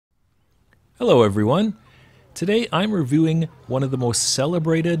Hello everyone! Today I'm reviewing one of the most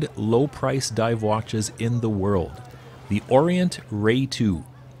celebrated low-price dive watches in the world, the Orient Ray II,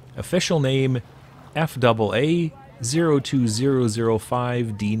 official name FAA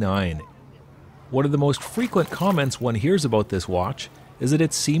 02005D9. One of the most frequent comments one hears about this watch is that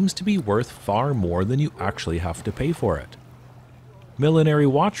it seems to be worth far more than you actually have to pay for it. Millinery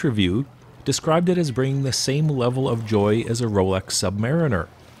Watch Review described it as bringing the same level of joy as a Rolex Submariner.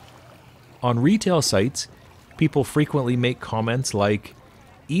 On retail sites, people frequently make comments like,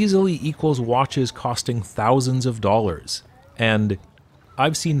 easily equals watches costing thousands of dollars, and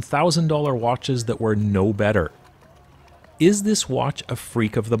I've seen $1,000 watches that were no better. Is this watch a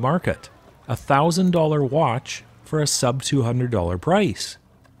freak of the market? A $1,000 watch for a sub $200 price?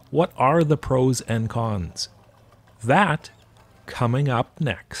 What are the pros and cons? That coming up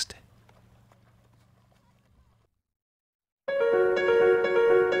next.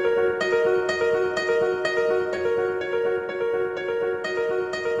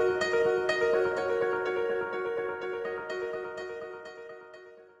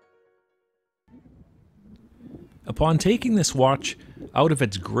 Upon taking this watch out of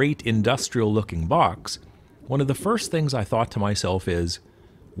its great industrial-looking box, one of the first things I thought to myself is,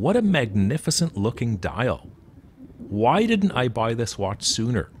 what a magnificent-looking dial. Why didn't I buy this watch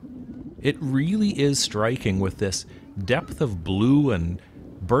sooner? It really is striking with this depth of blue and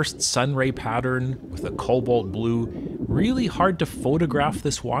burst sunray pattern with a cobalt blue. Really hard to photograph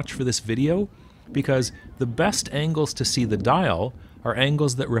this watch for this video because the best angles to see the dial are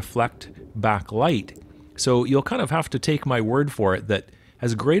angles that reflect back light. So you'll kind of have to take my word for it that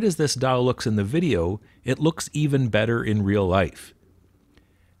as great as this dial looks in the video, it looks even better in real life.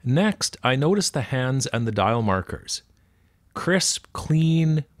 Next, I noticed the hands and the dial markers. Crisp,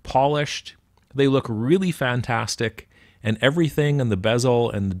 clean, polished. They look really fantastic, and everything in the bezel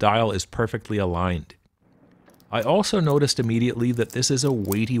and the dial is perfectly aligned. I also noticed immediately that this is a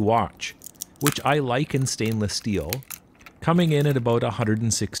weighty watch, which I like in stainless steel, coming in at about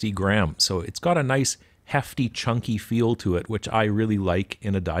 160 grams, so it's got a nice hefty, chunky feel to it, which I really like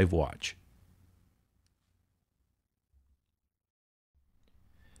in a dive watch.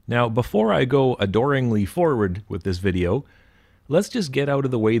 Now, before I go adoringly forward with this video, let's just get out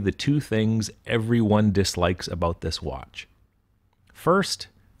of the way the two things everyone dislikes about this watch. First,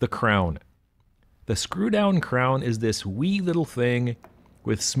 the crown. The screw-down crown is this wee little thing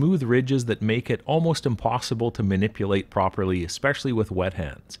with smooth ridges that make it almost impossible to manipulate properly, especially with wet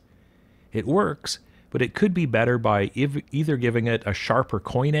hands. It works, but it could be better by either giving it a sharper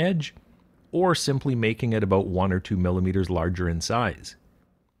coin edge or simply making it about 1 or 2 millimeters larger in size.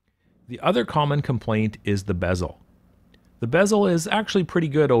 The other common complaint is the bezel. The bezel is actually pretty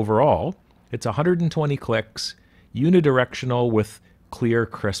good overall. It's 120 clicks, unidirectional with clear,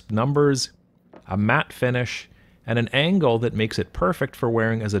 crisp numbers, a matte finish, and an angle that makes it perfect for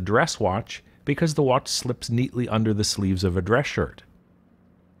wearing as a dress watch because the watch slips neatly under the sleeves of a dress shirt.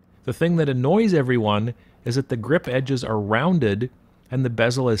 The thing that annoys everyone is that the grip edges are rounded and the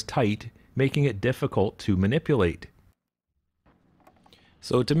bezel is tight, making it difficult to manipulate.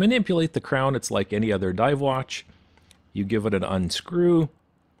 So to manipulate the crown, it's like any other dive watch. You give it an unscrew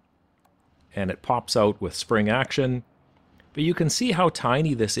and it pops out with spring action. But you can see how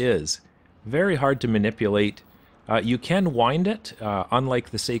tiny this is. Very hard to manipulate. You can wind it, unlike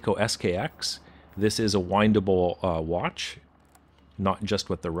the Seiko SKX. This is a windable watch, not just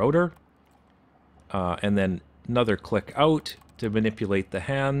with the rotor. And then another click out to manipulate the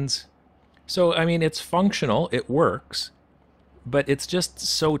hands. So, I mean, it's functional, it works, but it's just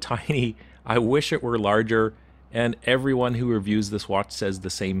so tiny. I wish it were larger, and everyone who reviews this watch says the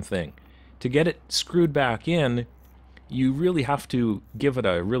same thing. To get it screwed back in, you really have to give it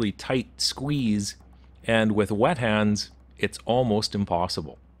a really tight squeeze, and with wet hands, it's almost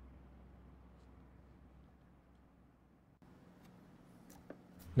impossible.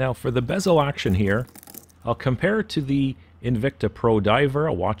 Now for the bezel action here, I'll compare it to the Invicta Pro Diver,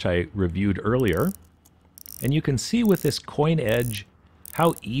 a watch I reviewed earlier, and you can see with this coin edge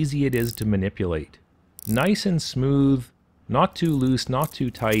how easy it is to manipulate. Nice and smooth, not too loose, not too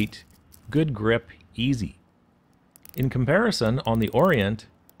tight, good grip, easy. In comparison, on the Orient,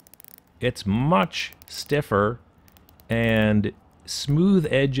 it's much stiffer and smooth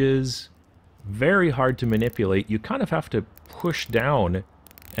edges, very hard to manipulate. You kind of have to push down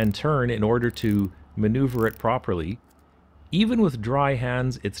and turn in order to maneuver it properly. Even with dry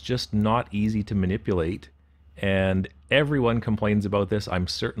hands, it's just not easy to manipulate, and everyone complains about this. I'm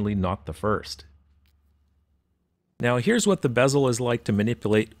certainly not the first. Now here's what the bezel is like to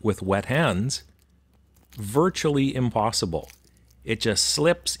manipulate with wet hands. Virtually impossible. It just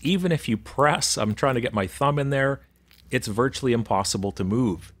slips. Even if you press, I'm trying to get my thumb in there, it's virtually impossible to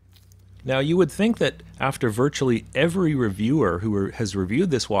move. Now, you would think that after virtually every reviewer who has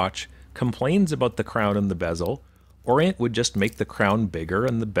reviewed this watch complains about the crown and the bezel, Orient would just make the crown bigger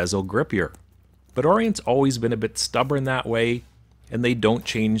and the bezel grippier. But Orient's always been a bit stubborn that way, and they don't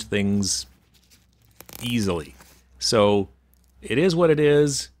change things easily. So it is what it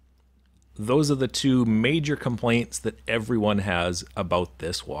is. Those are the two major complaints that everyone has about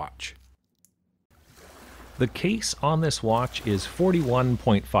this watch. The case on this watch is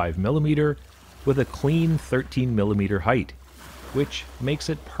 41.5 millimeter with a clean 13 millimeter height, which makes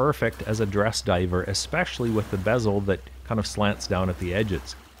it perfect as a dress diver, especially with the bezel that kind of slants down at the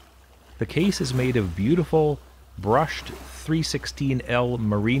edges. The case is made of beautiful brushed 316L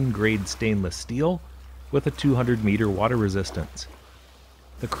marine grade stainless steel with a 200 meter water resistance.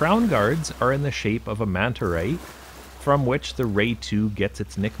 The crown guards are in the shape of a manta ray, from which the Ray II gets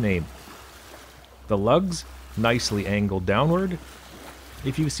its nickname. The lugs nicely angled downward.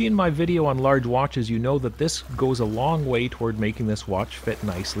 If you've seen my video on large watches, you know that this goes a long way toward making this watch fit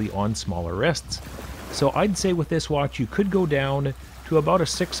nicely on smaller wrists. So I'd say with this watch you could go down to about a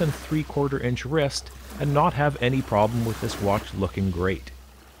 6 3/4 inch wrist and not have any problem with this watch looking great.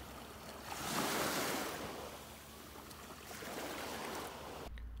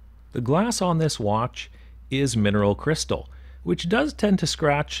 The glass on this watch is mineral crystal, which does tend to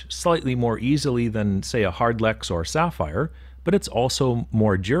scratch slightly more easily than, say, a hardlex or sapphire, but it's also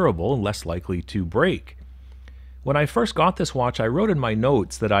more durable and less likely to break. When I first got this watch, I wrote in my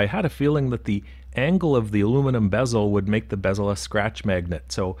notes that I had a feeling that the angle of the aluminum bezel would make the bezel a scratch magnet,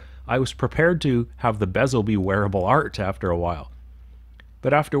 so I was prepared to have the bezel be wearable art after a while.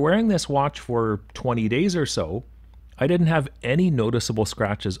 But after wearing this watch for 20 days or so, I didn't have any noticeable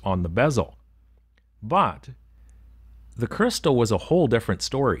scratches on the bezel. But the crystal was a whole different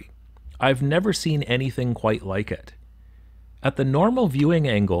story. I've never seen anything quite like it. At the normal viewing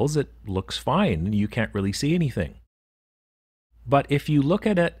angles, it looks fine. You can't really see anything. But if you look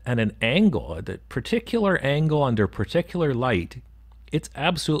at it at an angle, at a particular angle under particular light, it's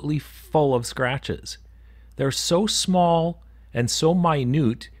absolutely full of scratches. They're so small and so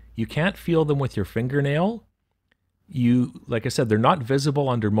minute, you can't feel them with your fingernail. Like I said, they're not visible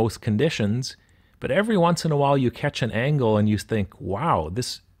under most conditions, but every once in a while you catch an angle and you think, wow,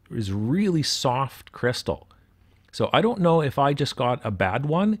 this is really soft crystal. So I don't know if I just got a bad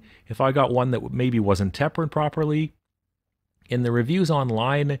one, if I got one that maybe wasn't tempered properly. In the reviews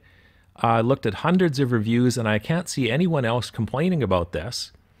online, I looked at hundreds of reviews and I can't see anyone else complaining about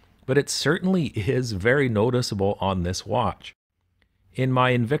this, but it certainly is very noticeable on this watch. In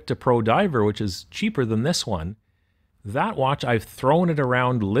my Invicta Pro Diver, which is cheaper than this one, that watch I've thrown it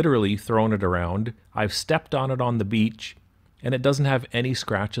around, literally thrown it around. I've stepped on it on the beach and it doesn't have any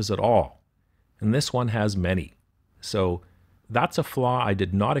scratches at all. And this one has many. So that's a flaw I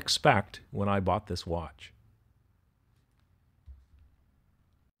did not expect when I bought this watch.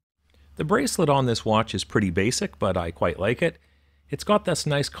 The bracelet on this watch is pretty basic, but I quite like it. It's got this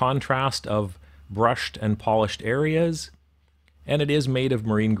nice contrast of brushed and polished areas, and it is made of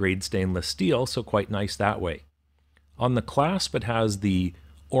marine grade stainless steel, so quite nice that way. On the clasp it has the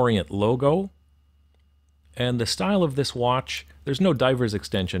Orient logo, and the style of this watch, there's no diver's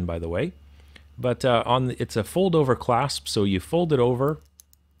extension by the way, but it's a fold over clasp, so you fold it over,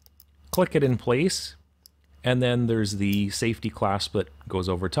 click it in place, and then there's the safety clasp that goes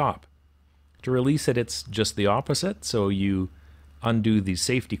over top. To release it, it's just the opposite, so you undo the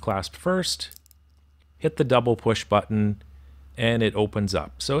safety clasp first, hit the double push button, and it opens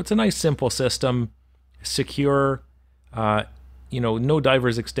up. So it's a nice simple system, secure, no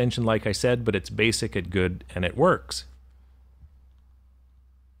diver's extension like I said, but it's basic, it's good, and it works.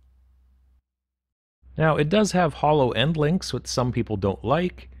 Now it does have hollow end links, which some people don't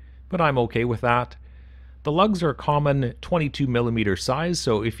like, but I'm okay with that. The lugs are a common 22mm size,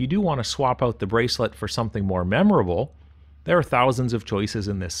 so if you do want to swap out the bracelet for something more memorable, there are thousands of choices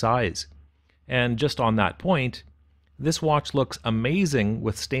in this size. And just on that point, this watch looks amazing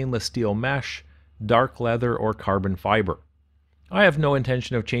with stainless steel mesh, dark leather, or carbon fiber. I have no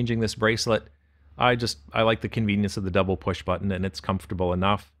intention of changing this bracelet. I like the convenience of the double push button, and it's comfortable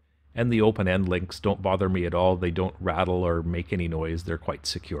enough. And the open end links don't bother me at all. They don't rattle or make any noise. They're quite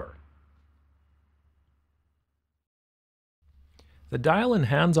secure. The dial and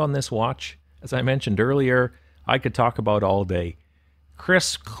hands on this watch, as I mentioned earlier, I could talk about all day.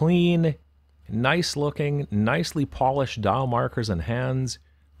 Crisp, clean, nice looking, nicely polished dial markers and hands,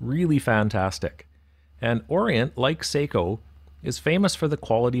 really fantastic. And Orient, like Seiko, is famous for the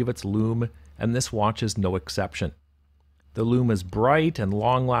quality of its lume, and this watch is no exception. The lume is bright and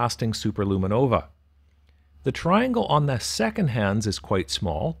long-lasting superluminova. The triangle on the second hands is quite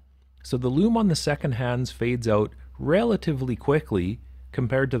small, so the lume on the second hands fades out relatively quickly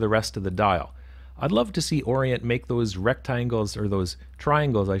compared to the rest of the dial. I'd love to see Orient make those rectangles, or those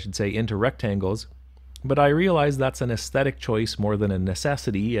triangles I should say, into rectangles, but I realize that's an aesthetic choice more than a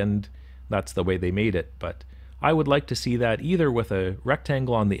necessity, and that's the way they made it. But I would like to see that either with a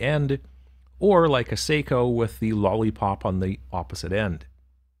rectangle on the end, or like a Seiko with the lollipop on the opposite end.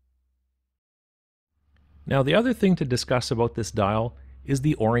 Now the other thing to discuss about this dial is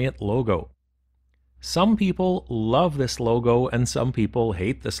the Orient logo. Some people love this logo and some people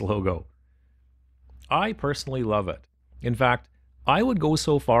hate this logo. I personally love it. In fact, I would go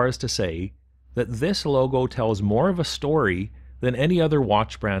so far as to say that this logo tells more of a story than any other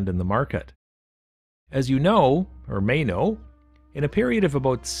watch brand in the market. As you know, or may know, in a period of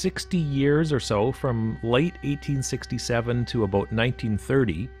about 60 years or so, from late 1867 to about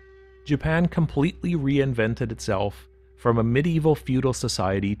 1930, Japan completely reinvented itself from a medieval feudal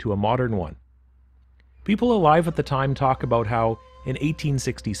society to a modern one. People alive at the time talk about how, in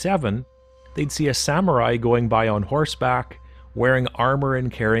 1867, they'd see a samurai going by on horseback, wearing armor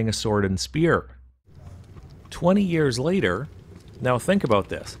and carrying a sword and spear. 20 years later, now think about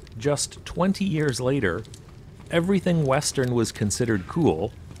this, just 20 years later, everything Western was considered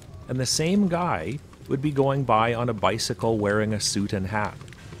cool, and the same guy would be going by on a bicycle wearing a suit and hat.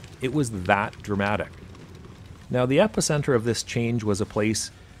 It was that dramatic. Now, the epicenter of this change was a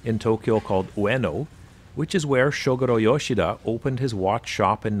place in Tokyo called Ueno, which is where Shogoro Yoshida opened his watch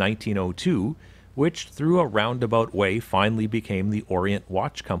shop in 1902, which through a roundabout way finally became the Orient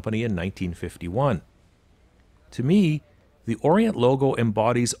Watch Company in 1951. To me, the Orient logo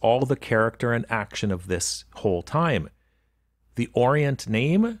embodies all the character and action of this whole time. The Orient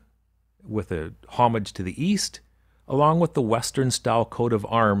name, with a homage to the East, along with the Western-style coat of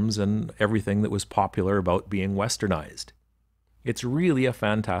arms and everything that was popular about being Westernized. It's really a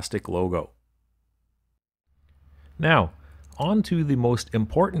fantastic logo. Now, on to the most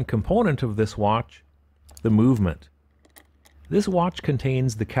important component of this watch, the movement. This watch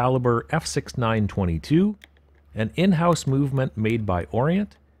contains the caliber F6922, an in-house movement made by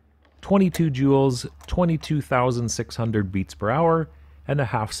Orient, 22 joules, 22,600 beats per hour, and a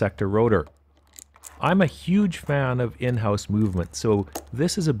half-sector rotor. I'm a huge fan of in-house movement, so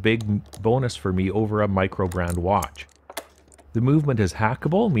this is a big bonus for me over a micro-brand watch. The movement is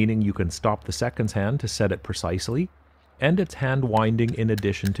hackable, meaning you can stop the seconds hand to set it precisely, and it's hand winding in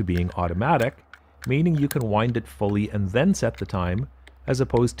addition to being automatic, meaning you can wind it fully and then set the time, as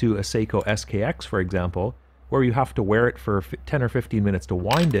opposed to a Seiko SKX, for example, where you have to wear it for 10 or 15 minutes to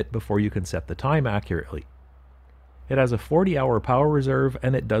wind it before you can set the time accurately. It has a 40-hour power reserve,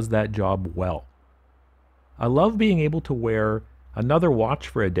 and it does that job well. I love being able to wear another watch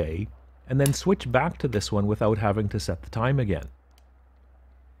for a day and then switch back to this one without having to set the time again.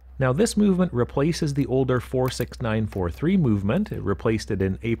 Now this movement replaces the older 46943 movement. It replaced it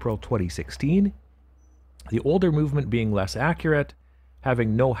in April 2016. The older movement being less accurate,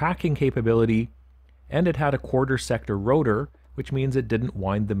 having no hacking capability, and it had a quarter sector rotor, which means it didn't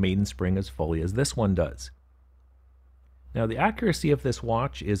wind the mainspring as fully as this one does. Now the accuracy of this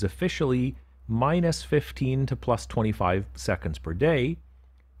watch is officially -15 to +25 seconds per day,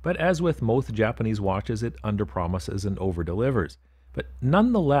 but as with most Japanese watches, it underpromises and overdelivers. But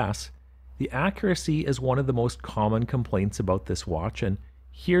nonetheless, the accuracy is one of the most common complaints about this watch, and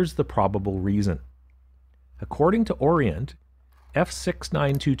here's the probable reason. According to Orient,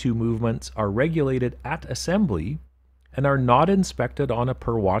 F6922 movements are regulated at assembly and are not inspected on a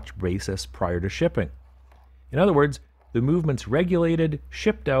per watch basis prior to shipping. In other words, the movement's regulated,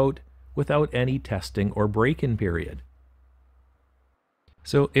 shipped out, without any testing or break-in period.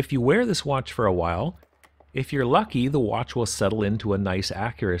 So if you wear this watch for a while, if you're lucky, the watch will settle into a nice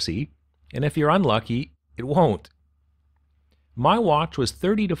accuracy, and if you're unlucky, it won't. My watch was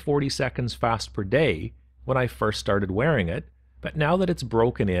 30 to 40 seconds fast per day when I first started wearing it, but now that it's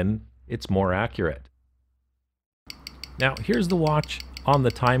broken in, it's more accurate. Now here's the watch on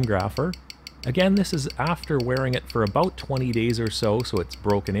the time grapher. Again, this is after wearing it for about 20 days or so, so it's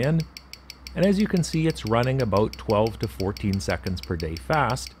broken in. And as you can see, it's running about 12 to 14 seconds per day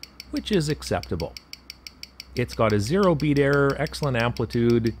fast, which is acceptable. It's got a 0 beat error, excellent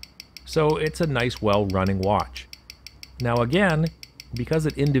amplitude, so it's a nice, well-running watch. Now again, because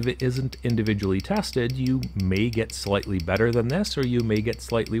it isn't individually tested, you may get slightly better than this, or you may get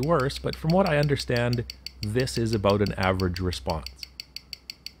slightly worse, but from what I understand, this is about an average response.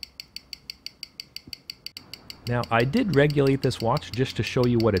 Now, I did regulate this watch just to show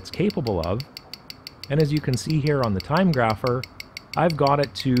you what it's capable of, And as you can see here on the time grapher, I've got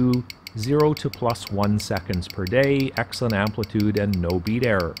it to 0 to +1 seconds per day, excellent amplitude, and no beat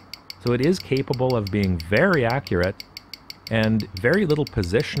error. So it is capable of being very accurate and very little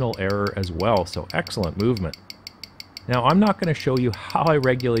positional error as well, so excellent movement. Now, I'm not going to show you how I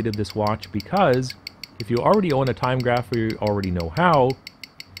regulated this watch because if you already own a time grapher, you already know how,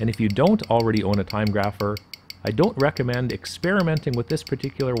 and if you don't already own a time grapher, I don't recommend experimenting with this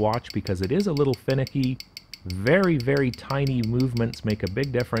particular watch because it is a little finicky. Very, very tiny movements make a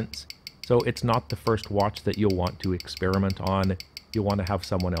big difference, so it's not the first watch that you'll want to experiment on. You'll want to have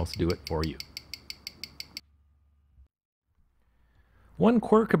someone else do it for you. One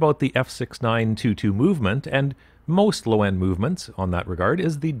quirk about the F6922 movement, and most low-end movements on that regard,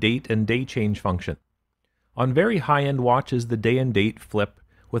 is the date and day change function. On very high-end watches, the day and date flip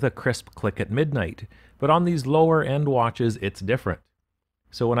with a crisp click at midnight, but on these lower-end watches, it's different.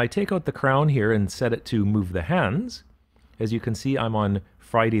 So when I take out the crown here and set it to move the hands, as you can see, I'm on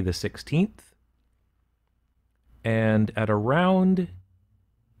Friday the 16th, and at around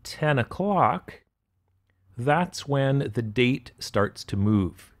 10 o'clock, that's when the date starts to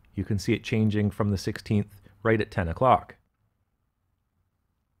move. You can see it changing from the 16th right at 10 o'clock.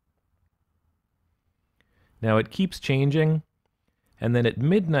 Now it keeps changing, and then at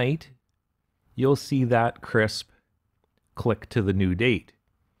midnight, you'll see that crisp click to the new date.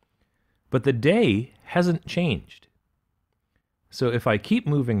 But the day hasn't changed. So if I keep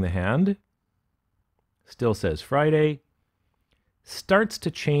moving the hand, still says Friday, starts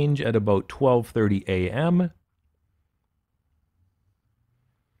to change at about 12:30 a.m.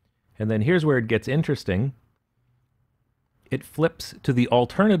 And then here's where it gets interesting. It flips to the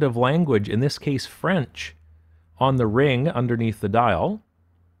alternative language, in this case French, on the ring underneath the dial.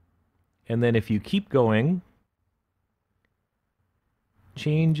 And then if you keep going,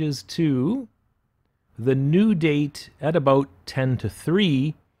 changes to the new date at about 10 to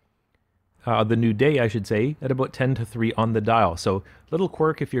 3, the new day, I should say, at about 10 to 3 on the dial. So little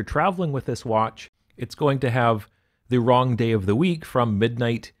quirk, if you're traveling with this watch, it's going to have the wrong day of the week from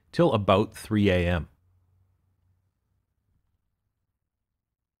midnight till about 3 a.m.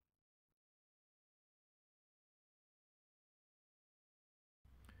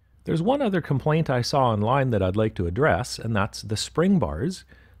 There's one other complaint I saw online that I'd like to address, and that's the spring bars,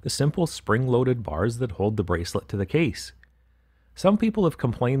 the simple spring-loaded bars that hold the bracelet to the case. Some people have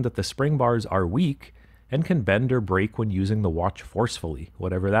complained that the spring bars are weak and can bend or break when using the watch forcefully,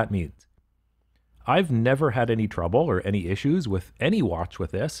 whatever that means. I've never had any trouble or any issues with any watch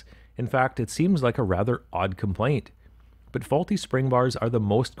with this. In fact, it seems like a rather odd complaint. But faulty spring bars are the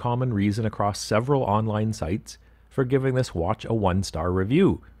most common reason across several online sites for giving this watch a 1-star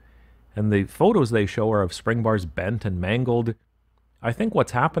review. And the photos they show are of spring bars bent and mangled. I think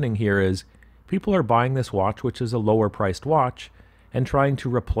what's happening here is people are buying this watch, which is a lower priced watch, and trying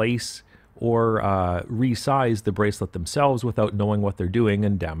to replace or resize the bracelet themselves without knowing what they're doing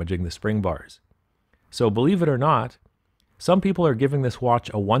and damaging the spring bars. So believe it or not, some people are giving this watch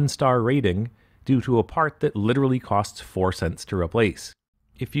a 1-star rating due to a part that literally costs 4 cents to replace.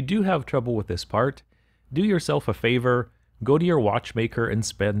 If you do have trouble with this part, do yourself a favor, go to your watchmaker and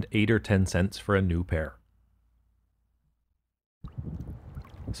spend 8 or 10 cents for a new pair.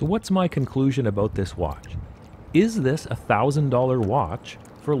 So what's my conclusion about this watch? Is this a $1,000 watch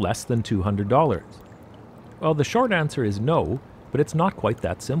for less than $200? Well, the short answer is no, but it's not quite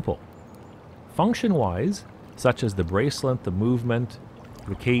that simple. Function-wise, such as the bracelet, the movement,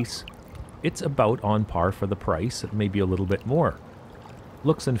 the case, it's about on par for the price, maybe a little bit more.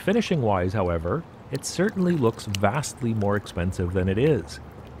 Looks and finishing-wise, however, it certainly looks vastly more expensive than it is.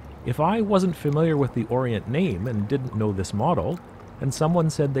 If I wasn't familiar with the Orient name and didn't know this model, and someone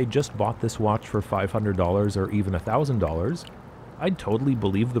said they just bought this watch for $500 or even $1,000, I'd totally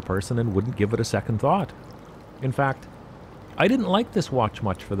believe the person and wouldn't give it a second thought. In fact, I didn't like this watch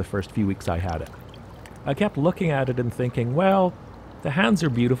much for the first few weeks I had it. I kept looking at it and thinking, well, the hands are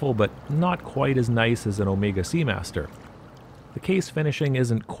beautiful, but not quite as nice as an Omega Seamaster. The case finishing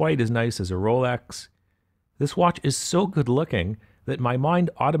isn't quite as nice as a Rolex. This watch is so good looking that my mind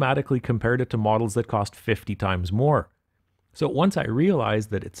automatically compared it to models that cost 50 times more. So once I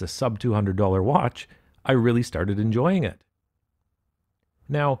realized that it's a sub $200 watch, I really started enjoying it.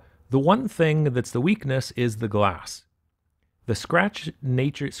 Now, the one thing that's the weakness is the glass. The scratchy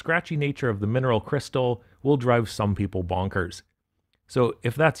nature of the mineral crystal will drive some people bonkers. So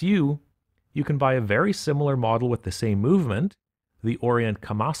if that's you, you can buy a very similar model with the same movement, the Orient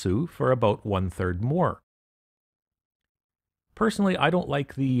Kamasu, for about 1/3 more. Personally, I don't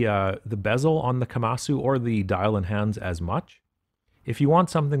like the bezel on the Kamasu or the dial and hands as much. If you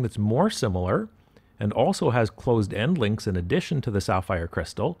want something that's more similar, and also has closed end links in addition to the sapphire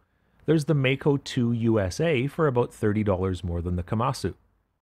crystal, there's the Mako 2 USA for about $30 more than the Kamasu.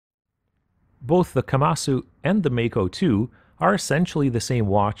 Both the Kamasu and the Mako 2 are essentially the same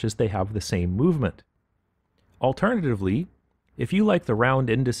watch as they have the same movement. Alternatively, if you like the round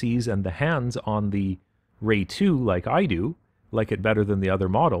indices and the hands on the Ray 2 like I do, like it better than the other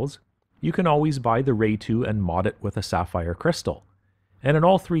models, you can always buy the Ray 2 and mod it with a sapphire crystal. And in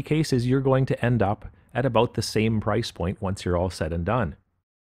all three cases, you're going to end up at about the same price point once you're all said and done.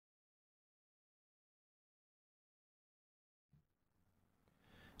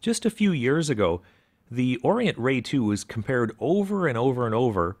 Just a few years ago, the Orient Ray II was compared over and over and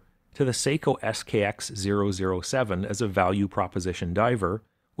over to the Seiko SKX007 as a value proposition diver,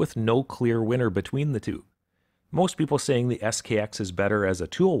 with no clear winner between the two. Most people saying the SKX is better as a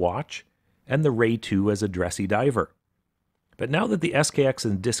tool watch, and the Ray II as a dressy diver. But now that the SKX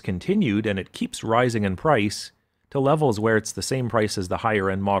is discontinued and it keeps rising in price to levels where it's the same price as the higher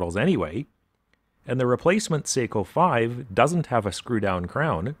end models anyway, and the replacement Seiko 5 doesn't have a screw-down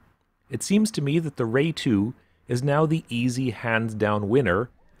crown, it seems to me that the Ray II is now the easy hands-down winner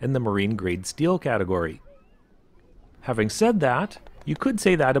in the marine-grade steel category. Having said that, you could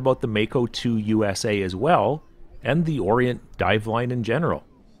say that about the Mako 2 USA as well, and the Orient dive line in general.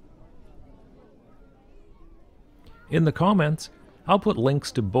 In the comments, I'll put links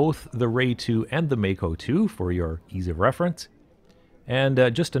to both the Ray II and the Mako 2 for your ease of reference.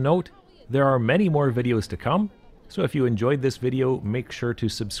 And just a note, there are many more videos to come, so if you enjoyed this video, make sure to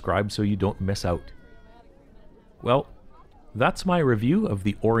subscribe so you don't miss out. Well, that's my review of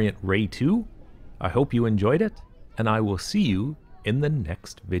the Orient Ray II. I hope you enjoyed it, and I will see you in the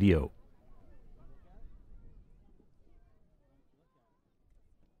next video.